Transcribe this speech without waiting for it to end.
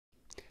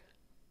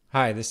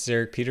Hi, this is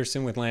Eric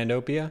Peterson with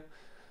Landopia.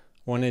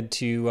 Wanted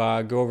to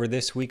go over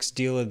this week's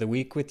deal of the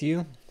week with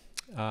you.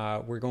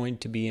 We're going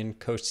to be in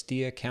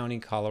Costilla County,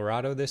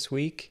 Colorado this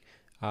week.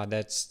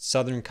 That's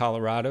southern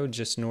Colorado,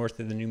 just north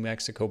of the New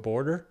Mexico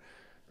border.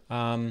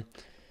 By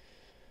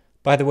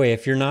the way,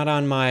 if you're not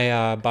on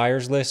my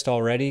buyers list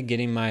already,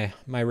 getting my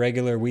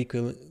regular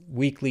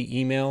weekly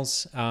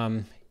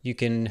emails, you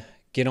can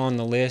get on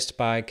the list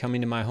by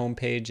coming to my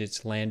homepage.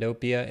 It's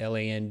Landopia,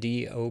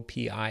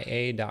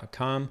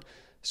 LANDOPIA.com.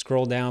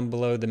 Scroll down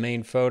below the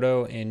main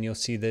photo and you'll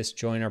see this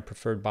Join Our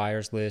Preferred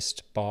Buyers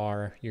List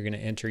bar. You're going to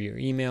enter your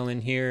email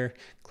in here.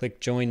 Click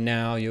Join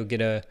Now. You'll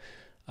get a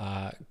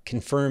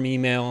confirm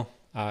email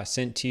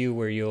sent to you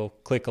where you'll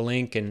click a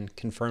link and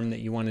confirm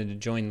that you wanted to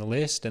join the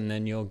list, and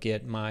then you'll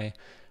get my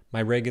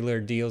regular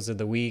deals of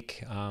the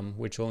week,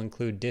 which will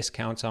include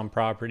discounts on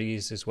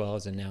properties as well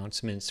as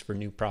announcements for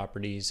new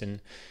properties and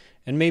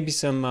maybe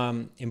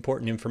some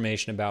important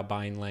information about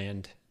buying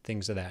land,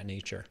 things of that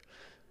nature.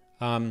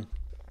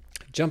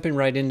 Jumping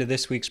right into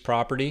this week's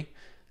property,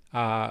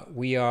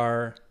 we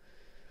are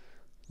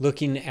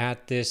looking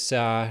at this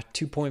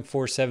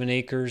 2.47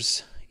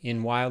 acres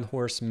in Wild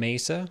Horse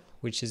Mesa,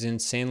 which is in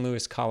San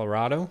Luis,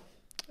 Colorado.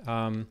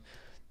 The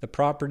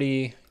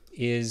property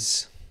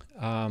is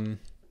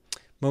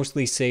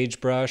mostly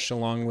sagebrush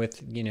along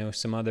with,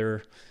 some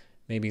other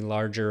maybe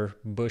larger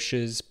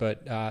bushes,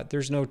 but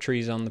there's no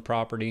trees on the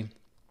property.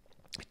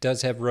 It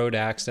does have road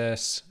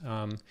access.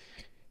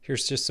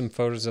 Here's just some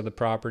photos of the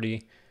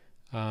property.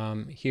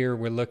 Here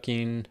we're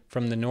looking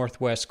from the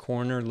northwest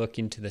corner,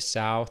 looking to the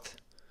south.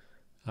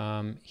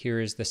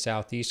 Here is the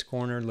southeast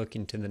corner,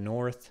 looking to the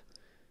north.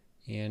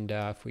 And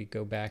if we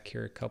go back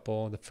here a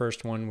couple, the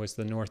first one was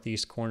the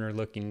northeast corner,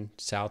 looking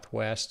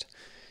southwest.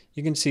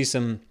 You can see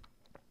some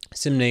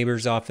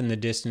neighbors off in the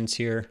distance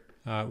here.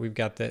 We've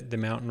got the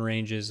mountain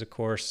ranges, of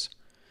course.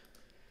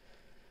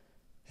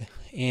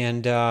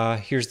 And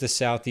here's the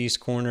southeast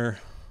corner.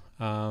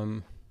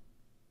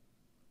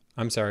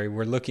 I'm sorry,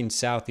 we're looking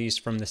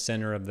southeast from the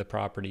center of the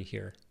property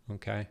here,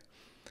 okay?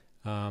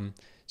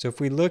 So if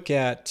we look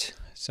at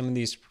some of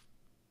these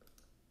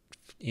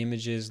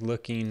images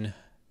looking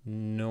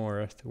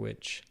north,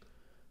 which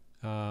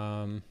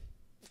we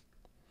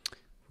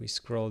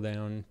scroll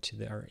down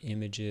to our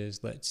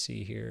images, let's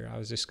see here. I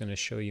was just going to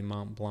show you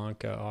Mount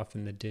Blanca off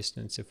in the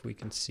distance if we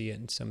can see it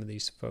in some of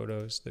these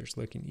photos. There's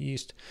looking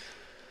east,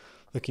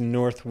 looking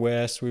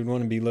northwest. We'd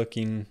want to be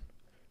looking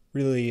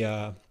really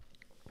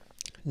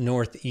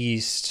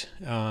northeast.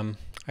 I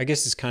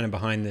guess it's kind of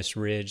behind this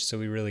ridge, so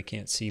we really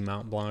can't see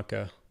Mount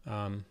Blanca,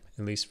 at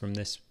least from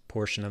this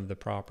portion of the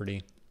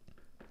property.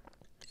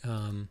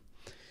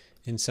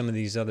 In some of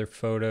these other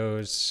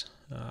photos,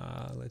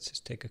 let's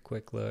just take a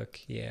quick look.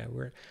 Yeah,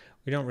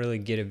 we don't really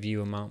get a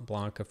view of Mount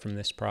Blanca from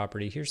this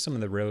property. Here's some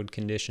of the road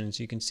conditions.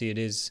 You can see it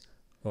is,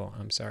 oh,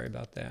 I'm sorry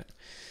about that.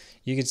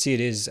 You can see it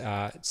is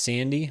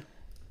sandy.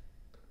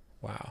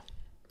 Wow,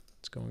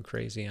 it's going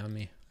crazy on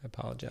me. I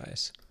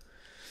apologize.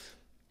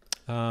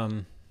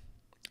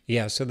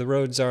 Yeah, so the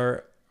roads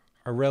are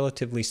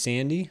relatively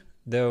sandy,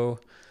 though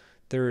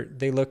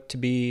they look to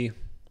be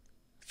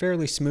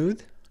fairly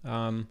smooth.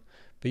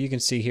 But you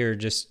can see here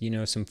just,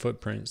 some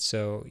footprints.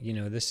 So,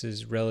 this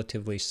is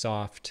relatively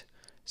soft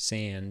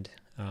sand.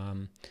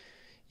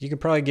 You could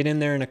probably get in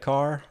there in a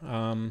car,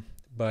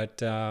 but,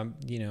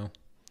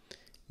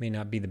 may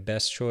not be the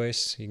best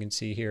choice. You can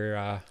see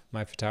here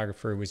my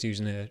photographer was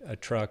using a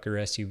truck or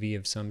SUV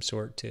of some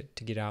sort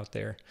to get out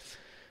there.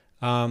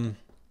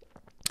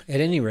 At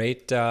any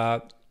rate,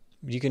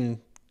 you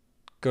can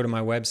go to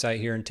my website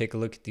here and take a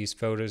look at these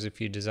photos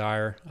if you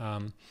desire.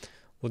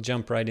 We'll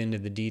jump right into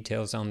the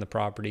details on the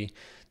property.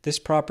 This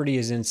property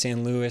is in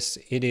San Luis.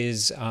 It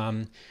is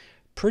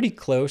pretty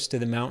close to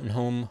the mountain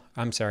home.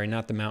 I'm sorry,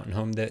 not the mountain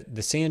home.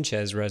 The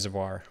Sanchez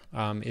Reservoir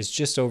is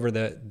just over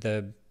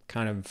the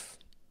kind of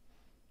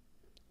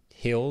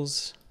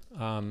hills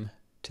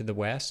to the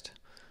west.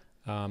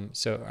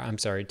 So I'm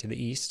sorry, to the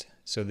east.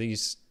 So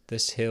this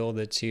hill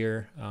that's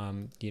here,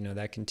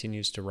 that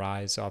continues to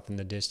rise off in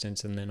the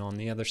distance. And then on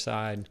the other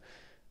side,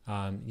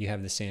 you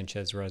have the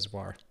Sanchez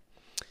Reservoir.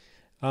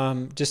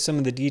 Just some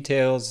of the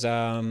details.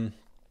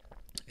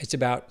 It's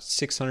about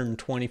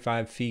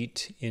 625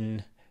 feet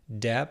in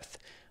depth,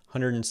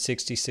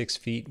 166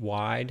 feet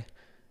wide.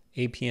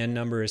 APN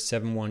number is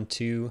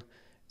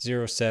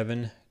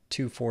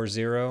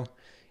 712-07240.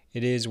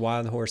 It is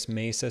Wild Horse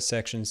Mesa,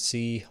 Section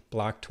C,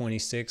 Block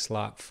 26,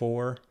 Lot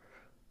 4.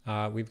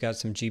 We've got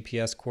some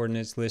GPS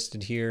coordinates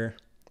listed here.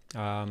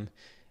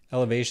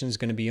 Elevation is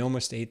going to be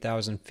almost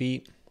 8,000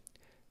 feet.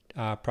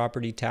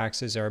 Property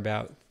taxes are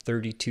about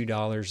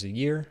 $32 a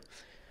year.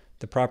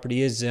 The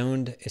property is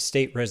zoned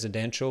estate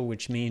residential,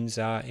 which means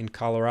in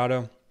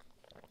Colorado,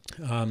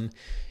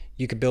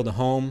 you could build a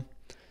home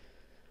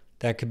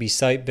that could be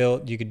site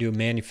built. You could do a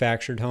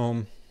manufactured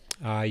home.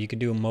 You could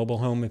do a mobile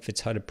home if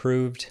it's HUD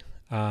approved.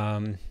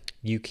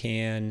 You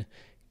can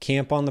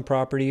camp on the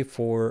property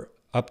for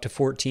up to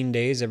 14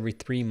 days every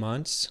 3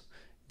 months.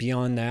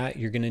 Beyond that,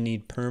 you're going to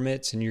need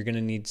permits and you're going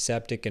to need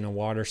septic and a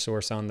water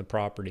source on the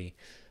property.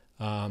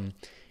 And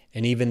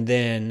even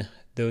then,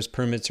 those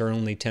permits are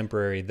only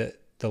temporary.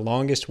 The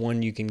longest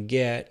one you can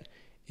get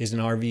is an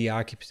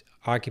RV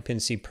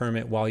occupancy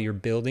permit while you're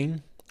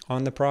building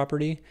on the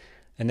property.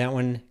 And that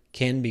one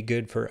can be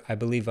good for, I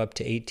believe, up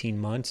to 18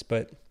 months,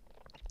 but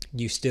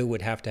you still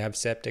would have to have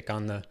septic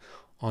on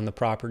the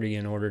property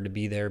in order to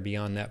be there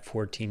beyond that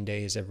 14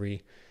 days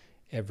every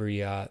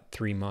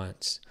 3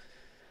 months.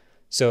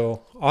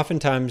 So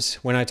oftentimes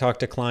when I talk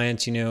to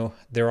clients,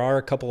 there are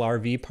a couple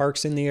RV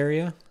parks in the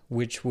area,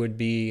 which would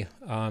be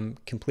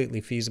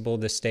completely feasible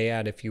to stay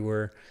at if you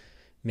were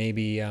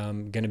maybe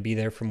going to be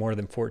there for more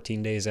than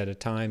 14 days at a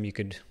time. You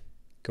could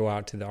go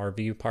out to the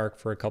RV park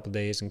for a couple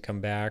days and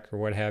come back or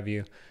what have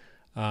you.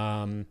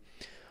 Or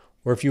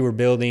if you were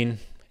building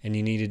and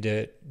you needed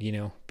to,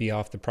 be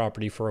off the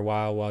property for a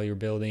while you're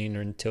building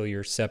or until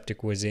your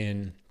septic was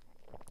in,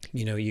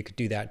 you could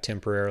do that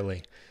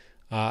temporarily.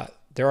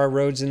 There are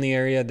roads in the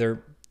area.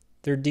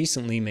 They're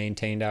decently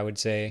maintained, I would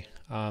say.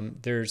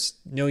 There's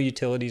no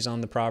utilities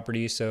on the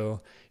property,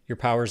 so your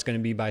power is going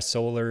to be by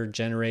solar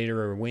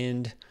generator or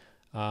wind.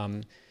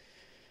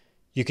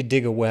 You could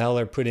dig a well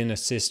or put in a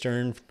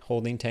cistern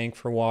holding tank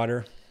for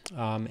water,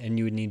 and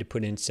you would need to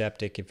put in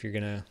septic if you're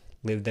going to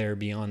live there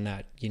beyond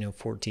that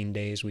 14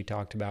 days we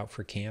talked about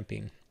for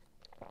camping.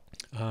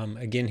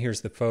 Again,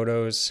 here's the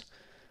photos.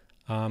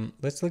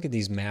 Let's look at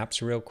these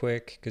maps real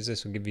quick because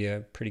this will give you a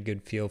pretty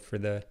good feel for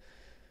the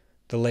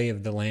lay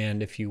of the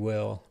land, if you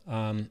will.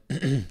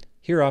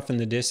 Here off in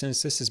the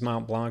distance, this is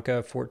Mount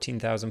Blanca,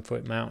 14,000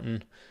 foot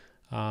mountain.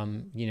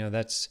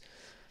 That's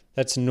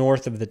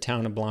north of the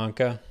town of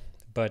Blanca,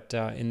 but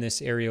in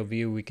this aerial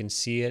view we can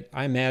see it.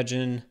 I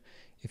imagine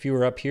if you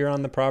were up here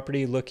on the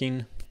property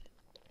looking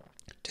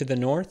to the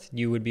north,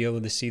 you would be able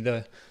to see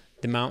the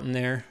mountain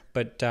there,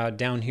 but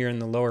down here in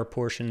the lower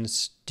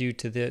portions, due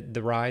to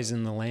the rise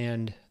in the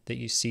land that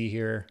you see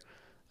here,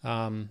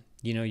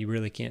 you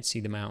really can't see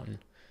the mountain.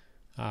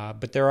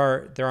 But there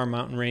are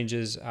mountain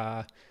ranges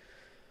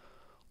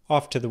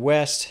off to the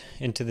west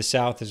and to the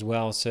south as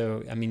well.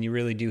 So, you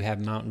really do have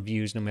mountain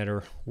views no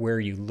matter where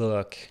you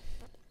look.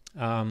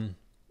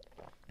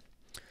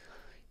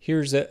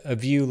 Here's a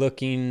view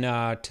looking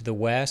to the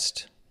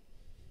west.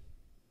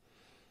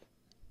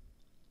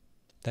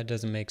 That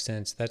doesn't make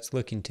sense. That's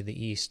looking to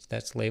the east.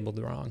 That's labeled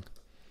wrong.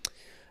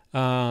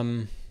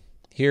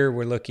 Here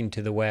we're looking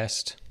to the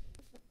west.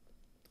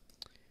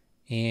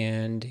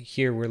 And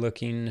here we're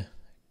looking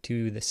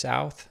to the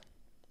south.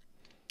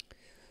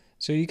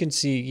 So you can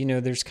see,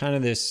 there's kind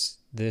of this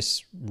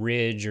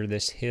ridge or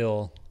this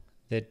hill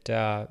that,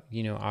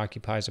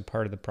 occupies a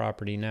part of the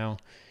property. Now,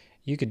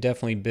 you could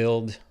definitely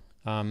build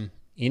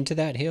into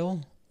that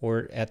hill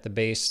or at the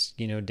base,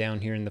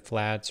 down here in the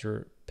flats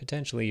or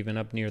potentially even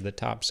up near the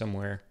top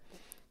somewhere,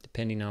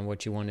 depending on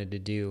what you wanted to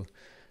do.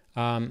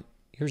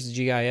 Here's the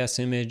GIS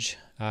image.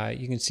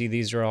 You can see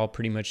these are all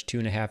pretty much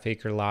 2.5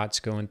 acre lots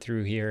going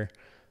through here.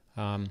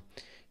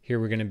 Here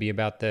we're going to be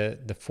about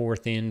the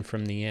fourth in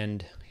from the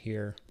end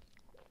here.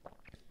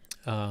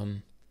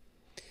 The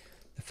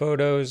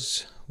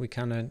photos, we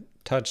kind of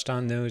touched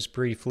on those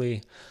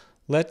briefly.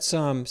 Let's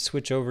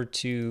switch over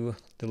to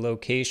the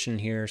location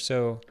here.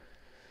 So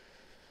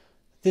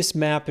this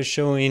map is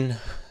showing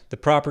the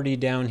property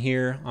down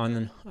here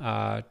on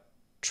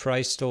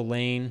Tristal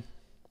Lane,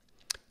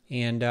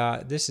 and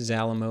this is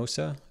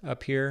Alamosa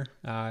up here.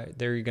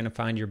 There you're going to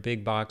find your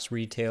big box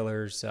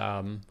retailers,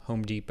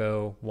 Home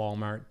Depot,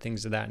 Walmart,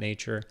 things of that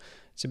nature.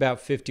 It's about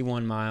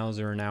 51 miles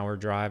or an hour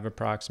drive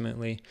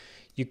approximately.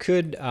 You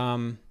could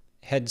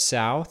head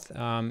south.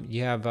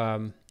 You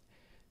have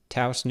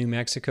Taos, New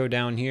Mexico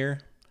down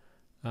here.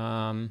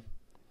 That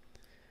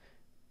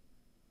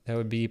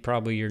would be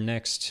probably your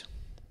next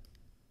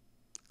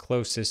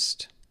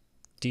closest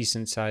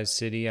decent sized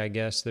city, I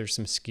guess. There's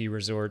some ski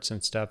resorts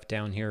and stuff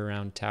down here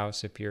around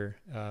Taos if you're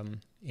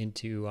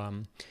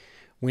into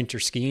winter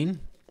skiing.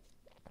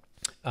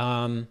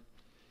 And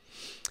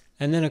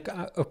then,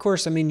 of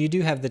course, you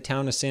do have the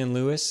town of San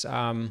Luis.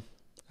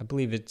 I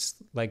believe it's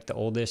like the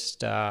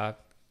oldest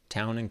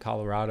town in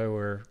Colorado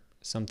or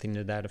something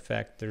to that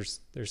effect.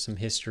 There's some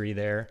history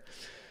there.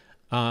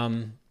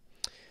 And,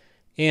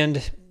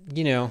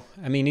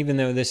 even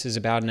though this is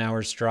about an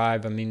hour's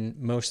drive,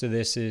 most of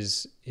this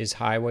is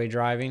highway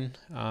driving.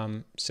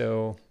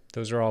 So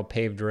those are all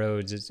paved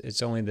roads.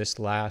 It's only this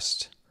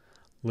last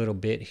little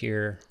bit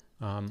here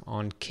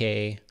on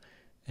K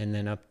and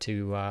then up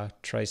to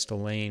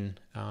Tristal Lane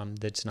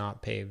that's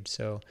not paved.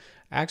 So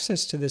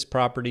access to this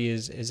property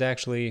is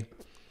actually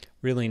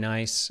really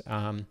nice.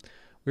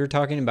 We were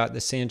talking about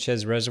the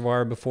Sanchez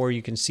Reservoir before.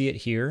 You can see it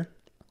here.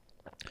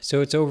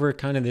 So it's over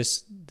kind of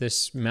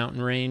this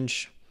mountain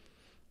range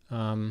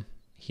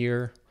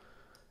here.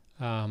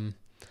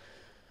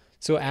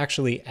 So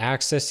actually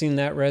accessing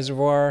that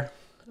reservoir,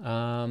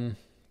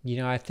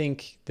 I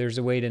think there's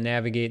a way to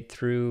navigate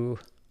through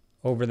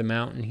over the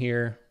mountain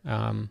here.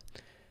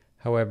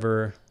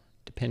 However,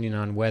 depending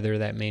on weather,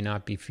 that may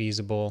not be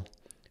feasible.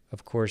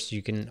 Of course,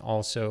 you can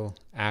also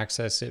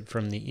access it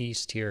from the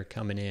east here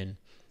coming in.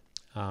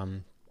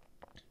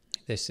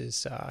 This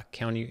is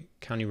County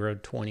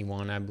Road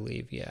 21, I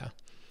believe. Yeah.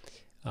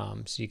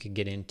 So you could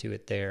get into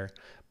it there.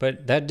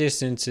 But that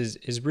distance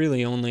is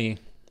really only,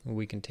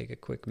 we can take a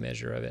quick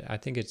measure of it. I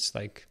think it's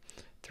like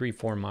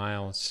 3-4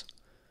 miles.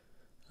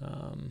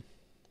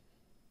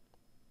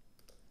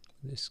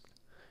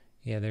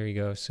 Yeah, there you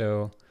go.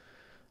 So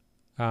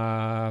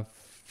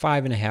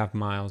 5.5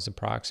 miles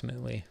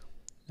approximately,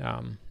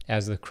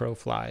 as the crow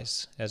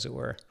flies, as it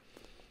were.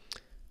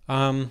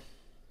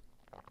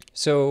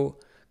 So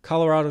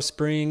Colorado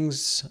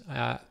Springs,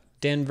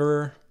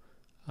 Denver,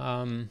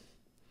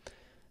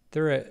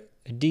 they're a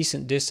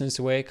decent distance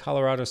away.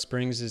 Colorado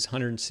Springs is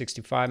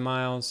 165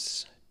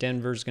 miles.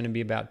 Denver's going to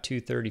be about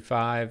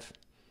 235.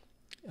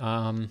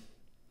 You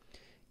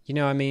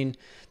know, I mean,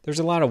 there's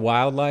a lot of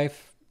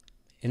wildlife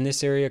in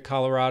this area of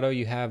Colorado.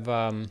 You have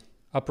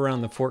up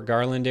around the Fort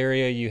Garland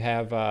area, you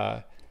have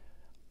a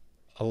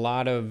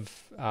lot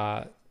of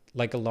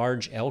like a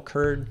large elk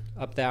herd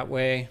up that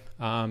way.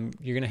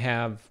 You're going to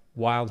have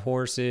wild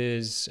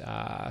horses,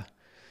 a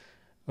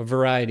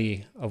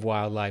variety of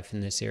wildlife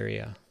in this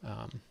area.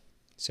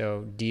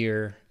 So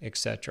deer,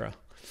 etc.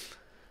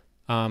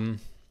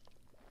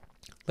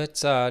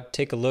 Let's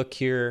take a look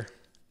here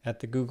at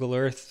the Google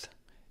Earth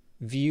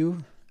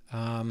view.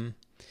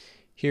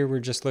 Here we're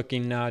just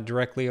looking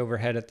directly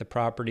overhead at the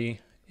property.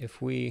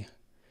 If we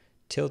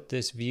tilt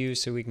this view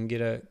so we can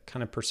get a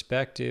kind of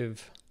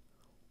perspective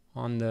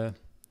on the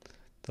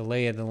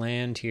lay of the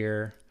land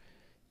here,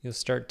 you'll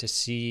start to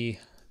see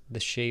the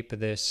shape of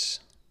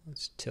this.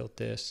 Let's tilt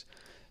this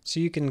so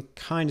you can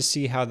kind of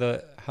see how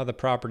the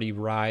property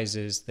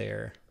rises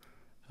there.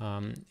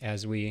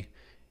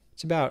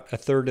 It's about a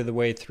third of the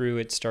way through,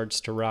 it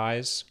starts to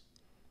rise.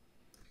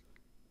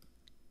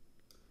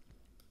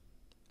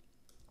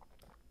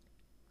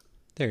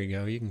 There you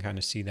go. You can kind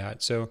of see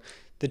that. So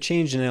the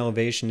change in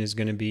elevation is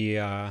going to be,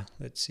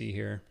 let's see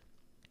here.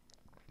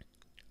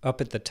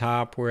 Up at the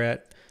top, we're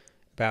at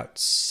about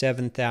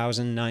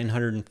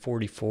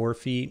 7,944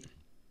 feet.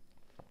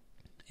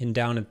 And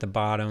down at the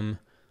bottom,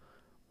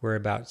 we're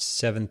about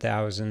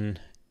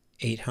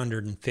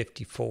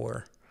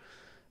 7,854.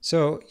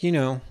 So, you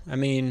know, I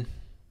mean,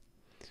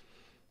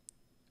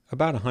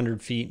 about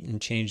 100 feet in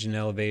change in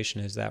elevation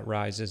as that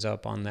rises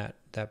up on that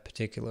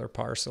particular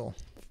parcel.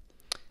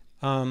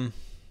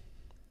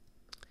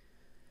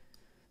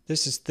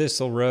 This is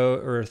Thistle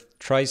Road, or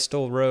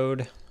Tristle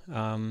Road.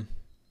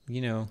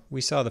 You know,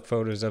 we saw the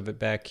photos of it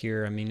back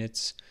here. I mean,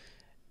 it's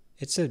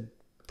a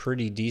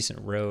pretty decent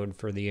road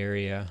for the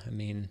area. I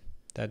mean,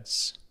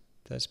 that's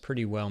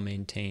pretty well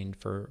maintained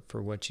for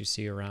what you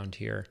see around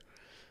here.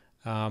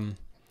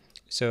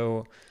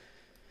 So,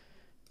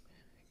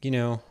 you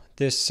know,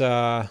 these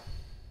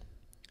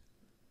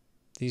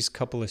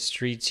couple of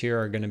streets here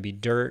are going to be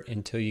dirt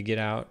until you get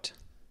out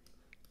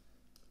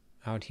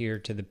here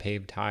to the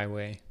paved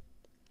highway,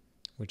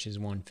 which is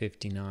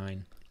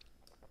 159.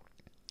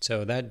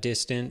 So that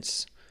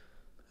distance,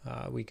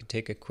 we could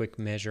take a quick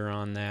measure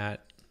on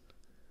that.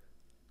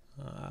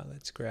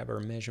 Let's grab our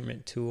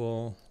measurement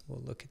tool.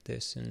 We'll look at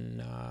this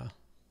and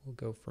we'll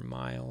go for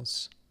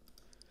miles.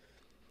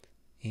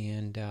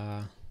 And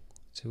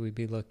so we'd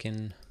be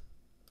looking,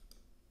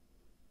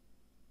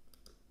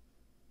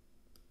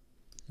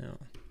 no,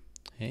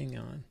 hang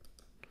on.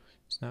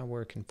 It's not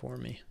working for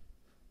me.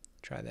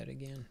 Try that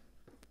again.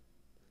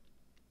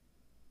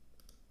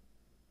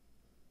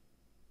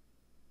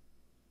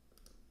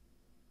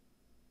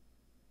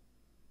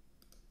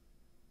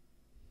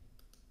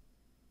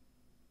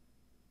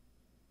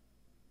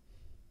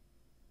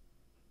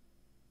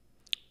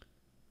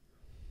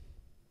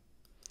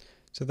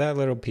 So that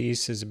little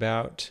piece is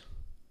about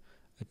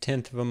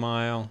 1/10 of a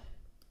mile.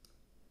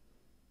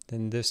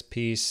 Then this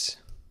piece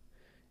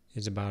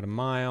is about a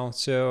mile.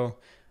 So,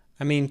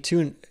 I mean,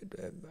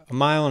 1.5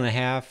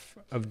 miles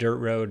of dirt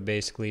road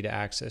basically to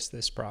access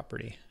this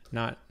property.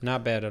 Not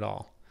bad at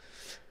all.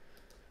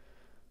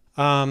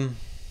 As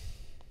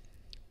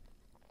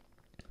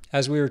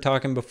we were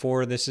talking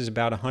before, this is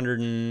about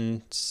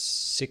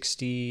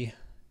 160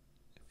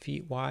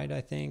 feet wide,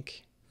 I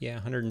think. Yeah,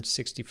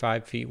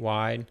 165 feet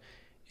wide.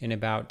 And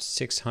about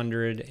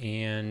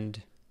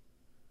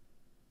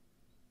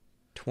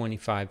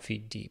 625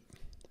 feet deep.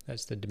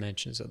 That's the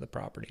dimensions of the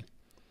property.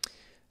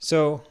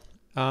 So,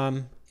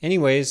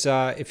 anyways,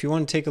 if you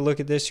want to take a look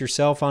at this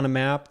yourself on a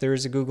map, there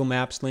is a Google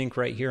Maps link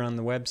right here on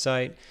the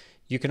website.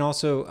 You can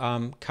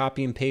also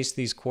copy and paste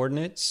these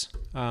coordinates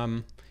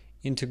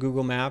into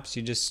Google Maps.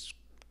 You just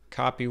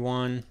copy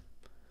one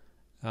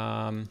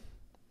and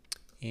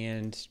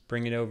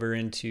bring it over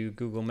into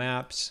Google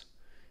Maps.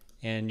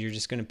 And you're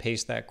just going to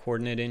paste that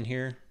coordinate in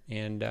here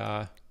and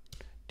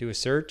do a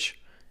search,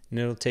 and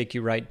it'll take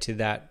you right to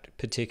that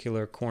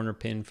particular corner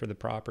pin for the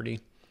property.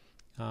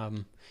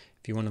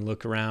 If you want to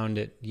look around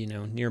at, you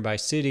know, nearby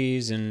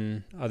cities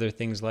and other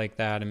things like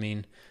that, I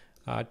mean,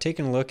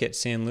 taking a look at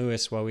San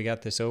Luis while we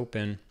got this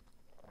open,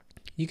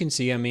 you can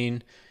see, I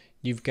mean,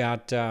 you've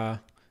got,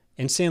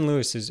 and San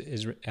Luis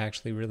is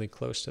actually really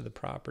close to the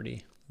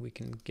property. We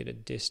can get a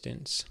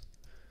distance.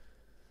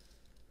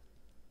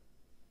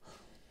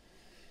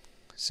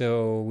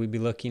 So we'd be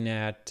looking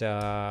at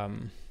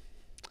 10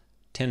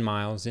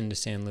 miles into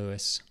San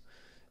Luis.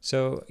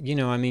 So,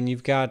 I mean,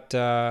 you've got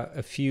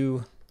a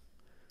few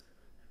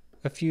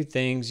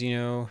things,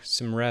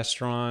 some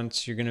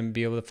restaurants. You're going to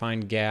be able to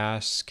find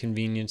gas,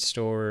 convenience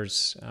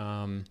stores.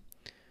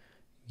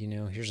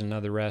 Here's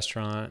another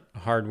restaurant, a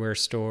hardware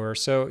store.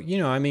 So,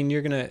 I mean,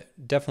 you're going to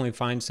definitely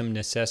find some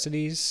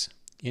necessities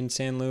in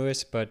San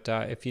Luis, but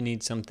if you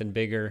need something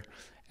bigger,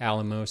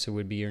 Alamosa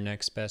would be your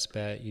next best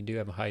bet. You do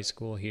have a high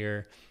school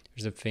here.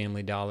 There's a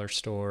Family Dollar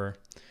store,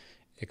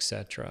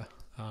 etc.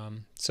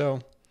 So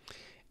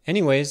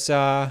anyways,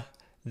 that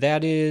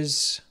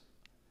is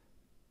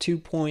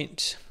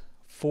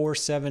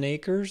 2.47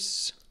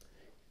 acres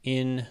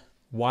in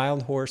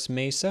Wild Horse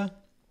Mesa,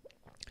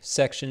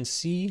 Section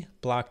C,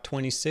 Block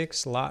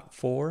 26, Lot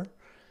 4,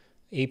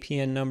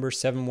 APN number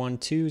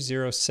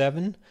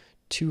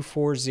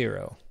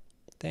 71207-240.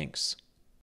 Thanks.